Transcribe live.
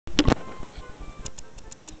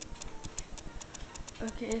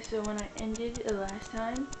Okay, so when I ended the last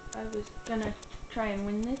time, I was gonna try and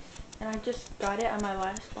win this, and I just got it on my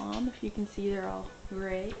last bomb. If you can see, they're all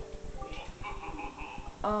gray.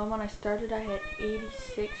 When I started, I had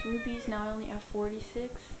 86 rubies. Now I only have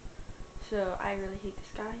 46. So I really hate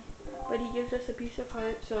this guy, but he gives us a piece of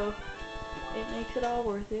heart, so it makes it all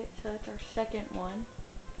worth it. So that's our second one.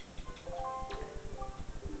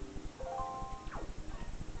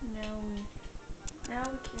 Now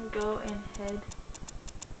we can go and head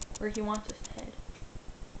where he wants us to head.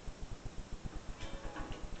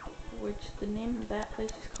 Which the name of that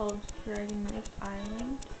place is called Dragon Roost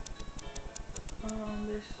Island.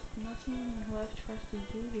 There's nothing left for us to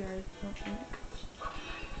do here, I don't think.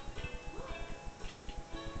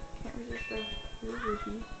 Can't resist the river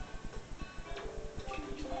heat.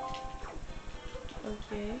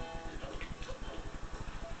 Okay.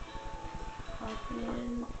 Hop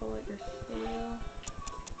in, pull out your sail.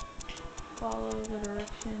 Follow the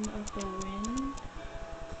direction of the wind.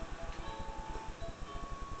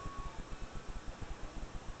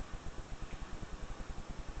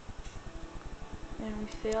 And we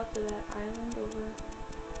sail to that island over